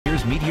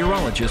Here's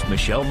meteorologist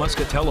Michelle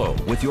Muscatello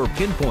with your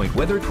Pinpoint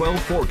Weather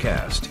 12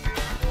 forecast.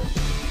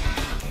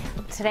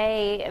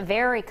 Today,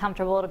 very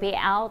comfortable to be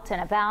out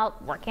and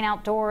about, working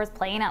outdoors,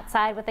 playing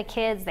outside with the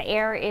kids. The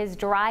air is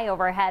dry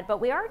overhead,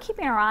 but we are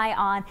keeping our eye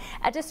on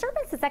a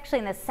disturbance that's actually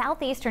in the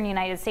southeastern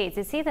United States.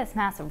 You see this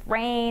massive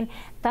rain,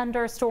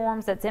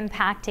 thunderstorms that's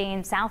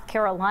impacting South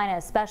Carolina,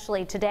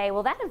 especially today.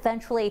 Well, that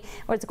eventually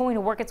is going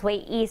to work its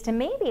way east and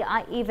maybe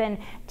even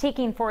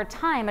taking for a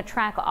time a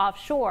track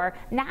offshore.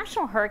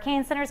 National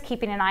Hurricane Center is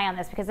keeping an eye on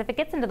this because if it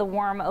gets into the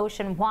warm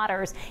ocean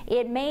waters,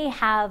 it may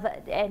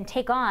have and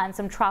take on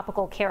some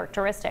tropical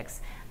characteristics.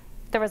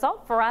 The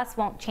result for us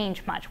won't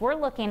change much. We're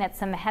looking at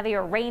some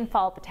heavier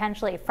rainfall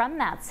potentially from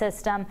that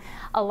system,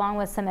 along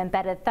with some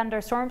embedded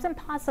thunderstorms and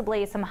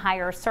possibly some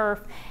higher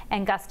surf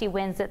and gusty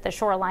winds at the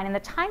shoreline. And the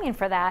timing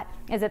for that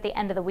is at the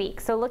end of the week.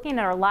 So looking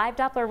at our live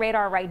Doppler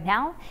radar right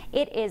now,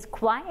 it is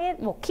quiet.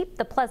 We'll keep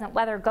the pleasant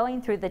weather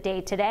going through the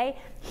day today.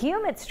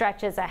 Humid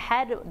stretches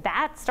ahead.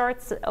 That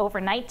starts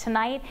overnight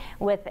tonight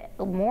with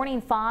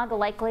morning fog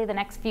likely the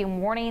next few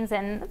mornings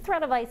and the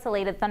threat of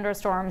isolated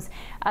thunderstorms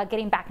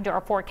getting back into our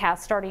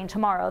forecast starting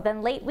tomorrow.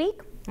 Then late week,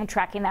 I'm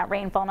tracking that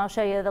rainfall, and I'll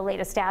show you the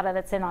latest data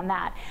that's in on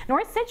that.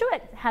 North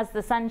Scituate has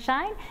the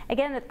sunshine.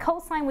 Again, the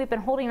coastline, we've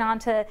been holding on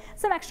to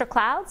some extra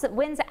clouds.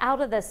 Winds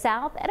out of the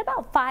south at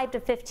about 5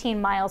 to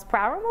 15 miles per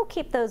hour. We'll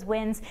keep those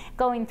winds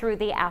going through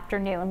the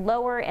afternoon.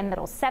 Lower and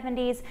middle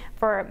 70s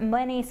for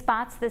many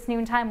spots this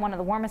noontime. One of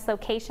the warmest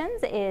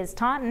locations is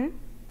Taunton.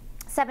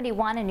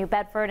 71 in New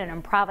Bedford and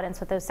in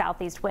Providence with those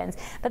southeast winds.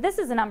 But this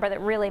is a number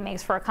that really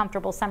makes for a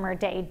comfortable summer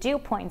day. Dew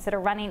points that are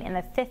running in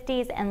the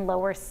 50s and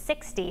lower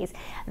 60s.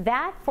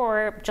 That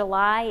for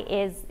July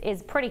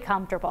is pretty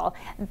comfortable.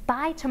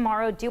 By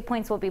tomorrow, dew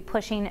points will be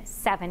pushing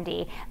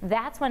 70.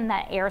 That's when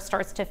that air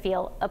starts to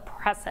feel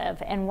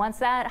oppressive. And once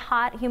that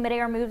hot, humid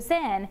air moves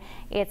in,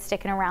 it's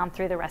sticking around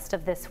through the rest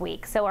of this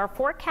week. So our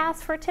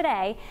forecast for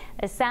today,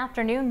 this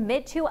afternoon,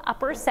 mid to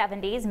upper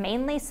 70s,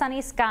 mainly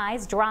sunny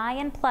skies, dry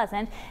and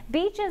pleasant.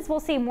 Beaches will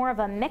see more of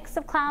a mix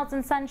of clouds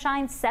and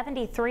sunshine,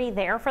 73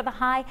 there for the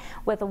high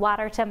with the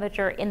water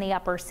temperature in the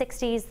upper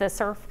 60s. The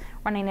surf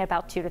running at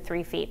about 2 to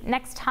 3 feet.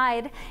 Next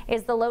tide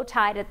is the low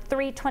tide at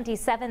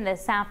 3:27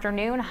 this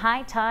afternoon.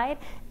 High tide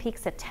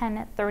peaks at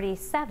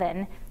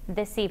 10:37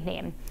 this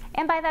evening.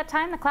 And by that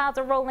time, the clouds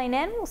are rolling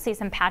in. We'll see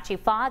some patchy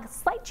fog,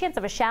 slight chance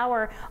of a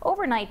shower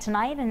overnight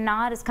tonight, and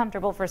not as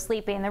comfortable for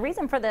sleeping. The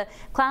reason for the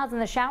clouds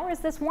and the shower is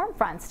this warm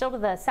front still to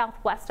the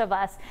southwest of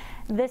us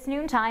this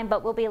noontime,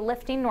 but we'll be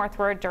lifting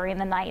northward during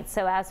the night.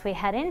 So as we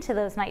head into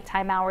those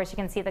nighttime hours, you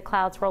can see the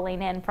clouds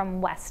rolling in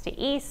from west to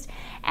east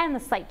and the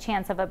slight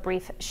chance of a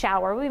brief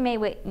shower. We may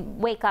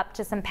wake up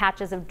to some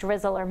patches of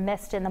drizzle or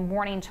mist in the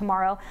morning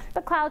tomorrow.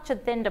 The clouds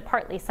should thin to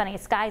partly sunny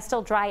skies,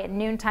 still dry at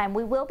noontime.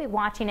 We will be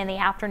watching in the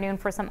afternoon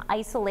for some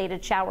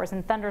isolated showers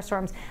and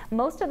thunderstorms.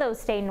 Most of those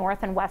stay north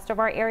and west of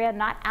our area.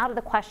 Not out of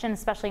the question,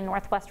 especially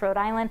northwest Rhode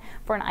Island,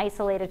 for an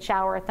isolated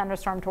shower or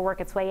thunderstorm to work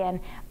its way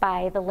in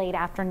by the late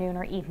afternoon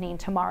or evening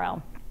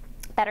tomorrow.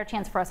 Better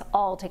chance for us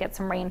all to get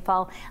some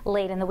rainfall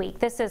late in the week.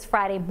 This is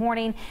Friday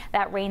morning.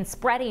 That rain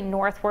spreading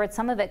northward.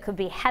 Some of it could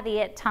be heavy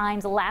at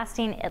times,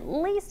 lasting at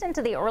least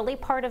into the early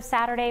part of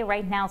Saturday.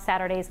 Right now,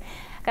 Saturday's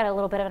got a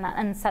little bit of an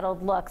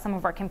unsettled look. Some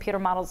of our computer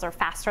models are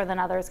faster than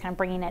others, kind of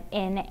bringing it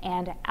in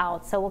and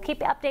out. So we'll keep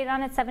you updated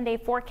on it. 7-day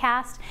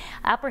forecast.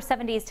 Upper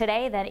 70s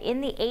today, then in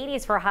the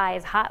 80s for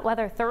highs. Hot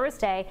weather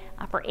Thursday.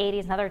 Upper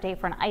 80s, another day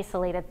for an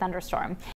isolated thunderstorm.